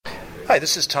Hi,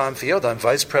 this is Tom Field. I'm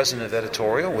Vice President of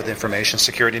Editorial with Information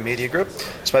Security Media Group.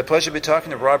 It's my pleasure to be talking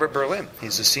to Robert Berlin.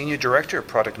 He's the Senior Director of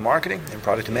Product Marketing and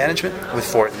Product Management with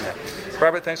Fortinet.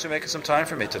 Robert, thanks for making some time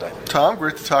for me today. Tom,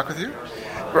 great to talk with you.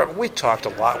 Robert, we talked a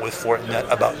lot with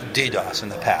Fortinet about DDoS in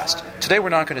the past. Today we're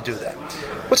not going to do that.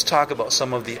 Let's talk about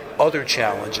some of the other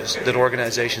challenges that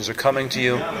organizations are coming to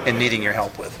you and needing your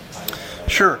help with.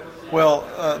 Sure. Well,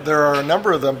 there are a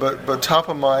number of them, but top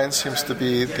of mind seems to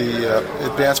be the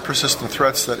advanced persistent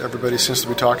threats that everybody seems to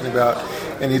be talking about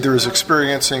and either is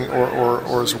experiencing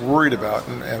or is worried about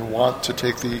and want to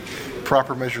take the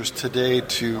proper measures today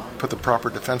to put the proper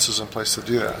defenses in place to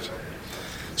do that.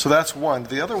 So that's one.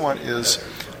 The other one is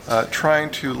trying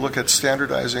to look at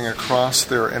standardizing across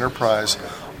their enterprise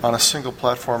on a single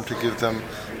platform to give them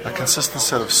a consistent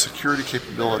set of security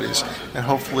capabilities and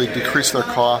hopefully decrease their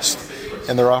cost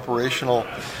and their operational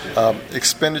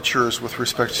expenditures with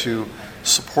respect to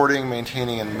supporting,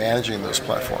 maintaining, and managing those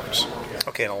platforms.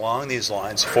 Okay, and along these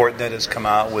lines, Fortinet has come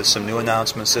out with some new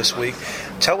announcements this week.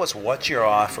 Tell us what you're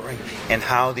offering and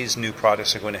how these new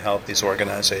products are going to help these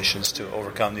organizations to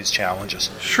overcome these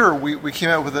challenges. Sure. We came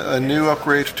out with a new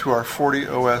upgrade to our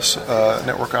FortiOS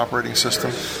network operating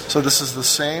system. So this is the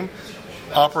same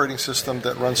operating system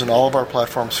that runs in all of our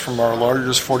platforms, from our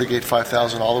largest FortiGate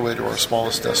 5000 all the way to our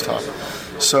smallest desktop.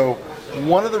 So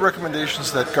one of the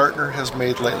recommendations that Gartner has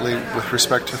made lately with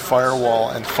respect to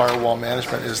firewall and firewall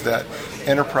management is that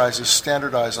enterprises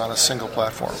standardize on a single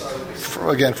platform,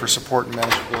 for support and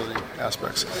manageability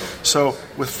aspects. So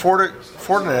with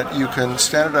Fortinet, you can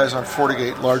standardize on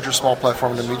FortiGate, large or small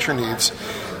platform, to meet your needs,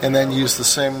 and then use the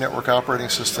same network operating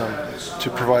system to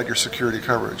provide your security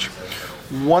coverage.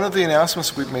 One of the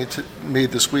announcements we've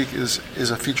made this week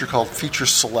is a feature called Feature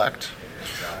Select,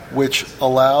 which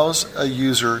allows a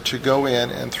user to go in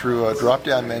and through a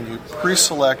drop-down menu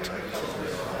pre-select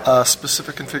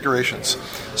specific configurations.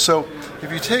 So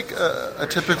if you take a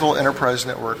typical enterprise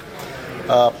network,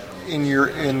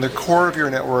 in the core of your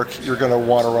network, you're going to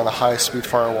want to run a high-speed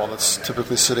firewall that's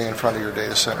typically sitting in front of your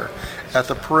data center. At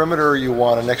the perimeter, you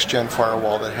want a next-gen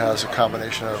firewall that has a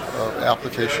combination of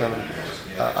application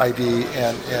ID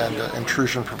and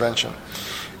intrusion prevention.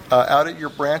 Out at your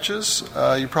branches,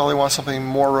 you probably want something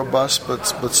more robust but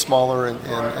smaller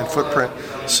in footprint,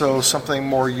 so something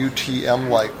more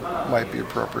UTM-like might be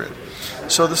appropriate.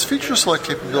 So this feature select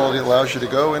capability allows you to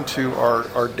go into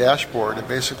our dashboard and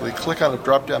basically click on a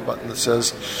drop-down button that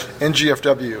says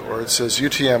NGFW, or it says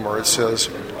UTM, or it says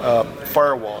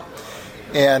firewall.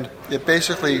 And it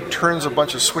basically turns a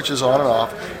bunch of switches on and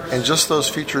off, and just those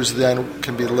features then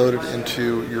can be loaded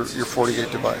into your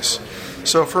FortiGate device.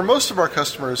 So for most of our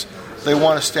customers, they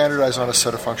want to standardize on a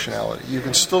set of functionality. You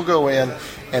can still go in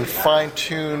and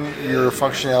fine-tune your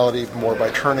functionality more by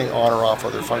turning on or off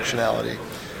other functionality.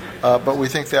 But we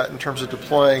think that in terms of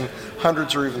deploying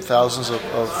hundreds or even thousands of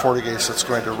FortiGates, that's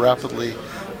going to rapidly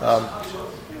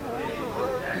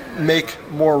make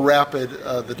more rapid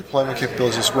the deployment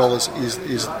capabilities as well as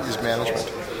ease management.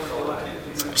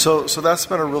 So that's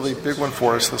been a really big one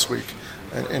for us this week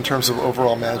in terms of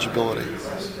overall manageability.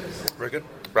 Very good.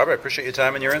 Robert, I appreciate your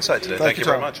time and your insight today. Thank you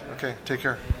very much. Okay, take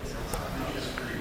care.